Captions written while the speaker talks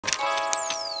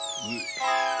Hey,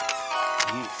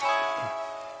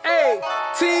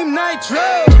 Team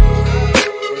Nitro.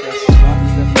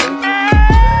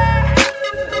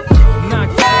 Knock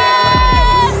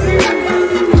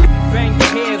bang your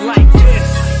head like this.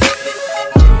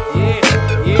 Yeah,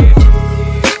 yeah.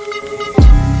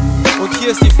 Und hier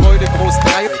ist die Freude groß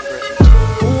 3.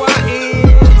 Who I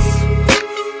is.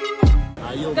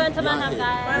 Going to Mannheim,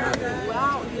 guys.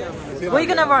 What are you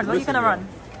gonna run? What are you gonna run?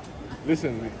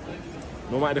 Listen,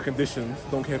 no matter the conditions,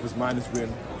 don't care if it's minus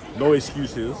win, no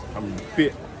excuses. I'm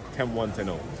fit, 10-1,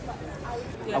 10-0.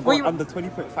 I've got under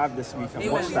 20.5 this week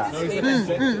and watch that.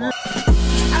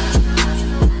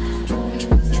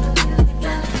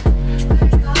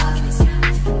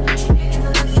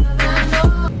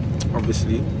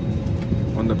 Obviously,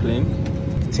 on the plane,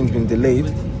 the thing's been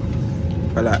delayed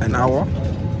by like an hour.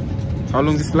 How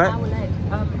long is this flight?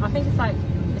 I think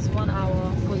it's 1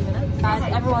 hour, 40 minutes. Guys,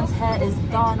 everyone's hair is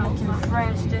done, looking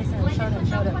fresh. Jason, show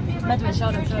them. Medwin,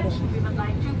 show them.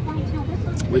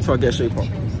 Wait till I get a shape up.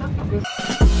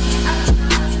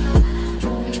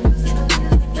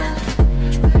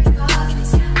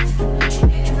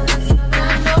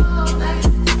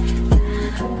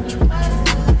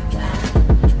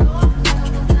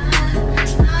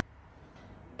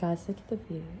 Guys, look at the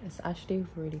view. It's actually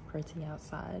really pretty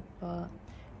outside, but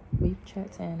we've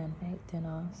checked in and ate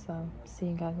dinner, so see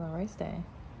you guys on race day.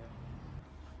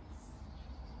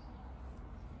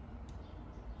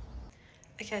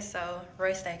 Okay, so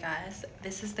race day, guys.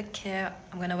 This is the kit.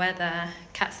 I'm gonna wear the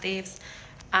cat sleeves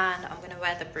and I'm gonna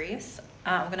wear the briefs.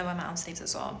 I'm gonna wear my arm sleeves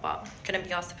as well, but couldn't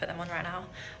be asked to put them on right now.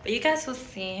 But you guys will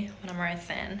see when I'm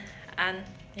racing, and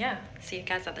yeah, see you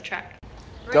guys at the track.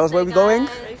 Girls, where we going?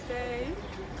 Race day.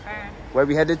 Where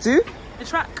we headed to? The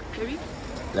track, maybe.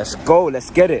 Let's go, let's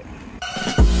get it.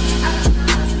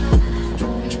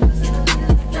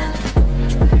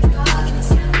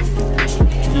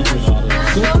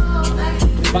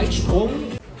 Weitsprung.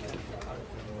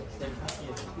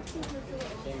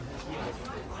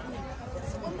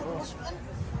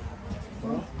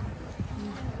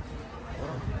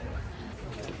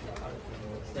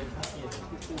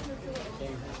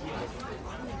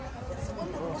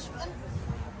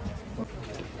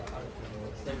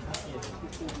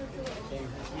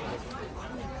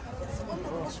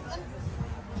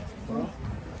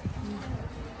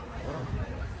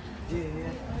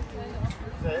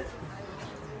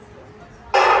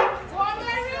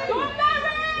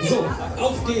 So,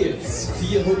 auf geht's.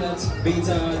 400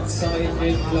 Meter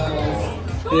Zeitwettlauf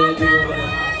der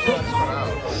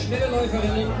schnelle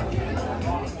Läuferinnen.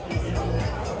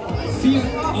 4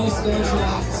 aus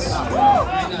Deutschland,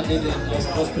 Männerinnen aus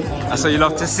Großbritannien. That's what you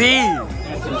love to see.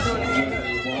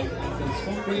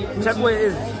 Check where it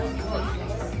is.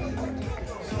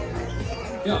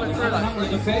 Ja, die Frauen haben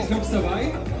ihre Feldclubs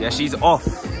dabei. Yeah, she's off.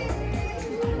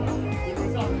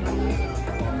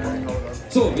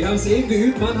 So, wir haben es eben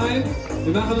geübt, Mannheim.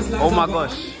 Wir machen es langsam. Oh my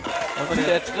gosh. Und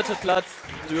der dritte Platz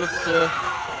dürfte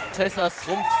Tessas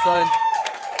Rumpf sein.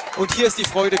 Und hier ist die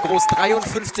Freude groß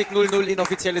 53:00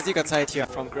 inoffizielle Siegerzeit hier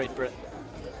from Great Britain.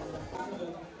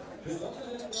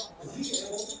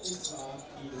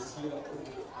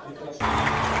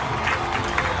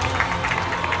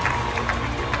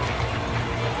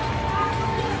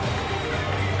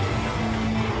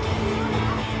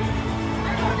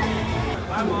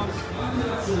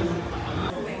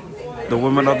 The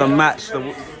woman of the match,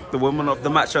 the woman of the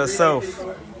match herself.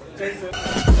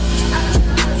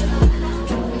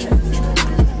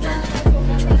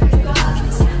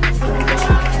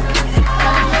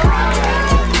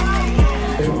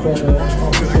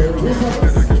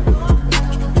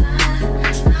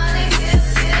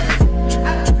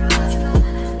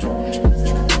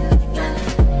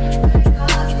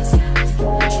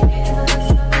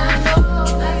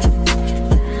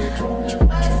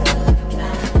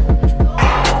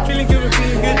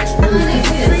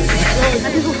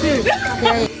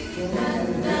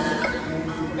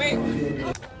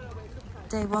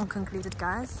 Day 1 concluded,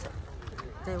 guys.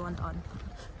 Day 1 done.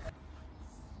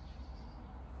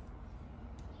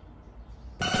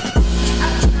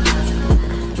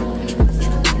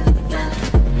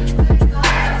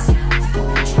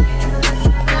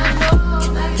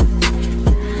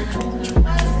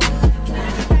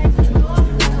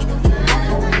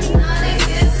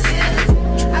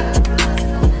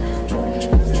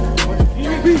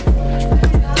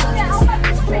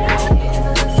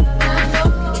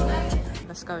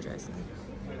 Let's go, Jason.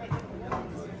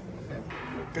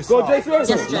 Go, Jason!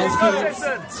 Yes,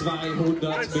 Jason.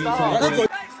 200 Meter.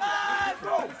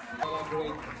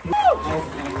 Auf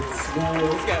Rang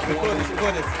 2.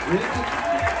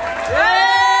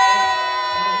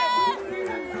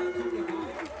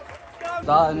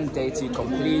 Done, day 2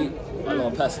 complete. A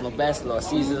lot of personal best, a lot of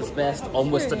season's best.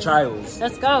 Onwards to trials.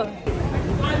 Let's go.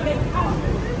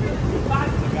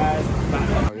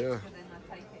 Oh, yeah.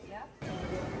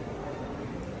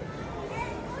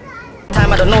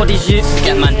 Time I don't know these youths.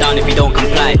 Get man down if you don't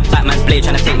comply. Back man's blade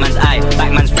trying to take man's eye.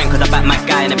 Back man's friend cause I back my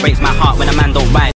guy. And it breaks my heart when a man don't ride.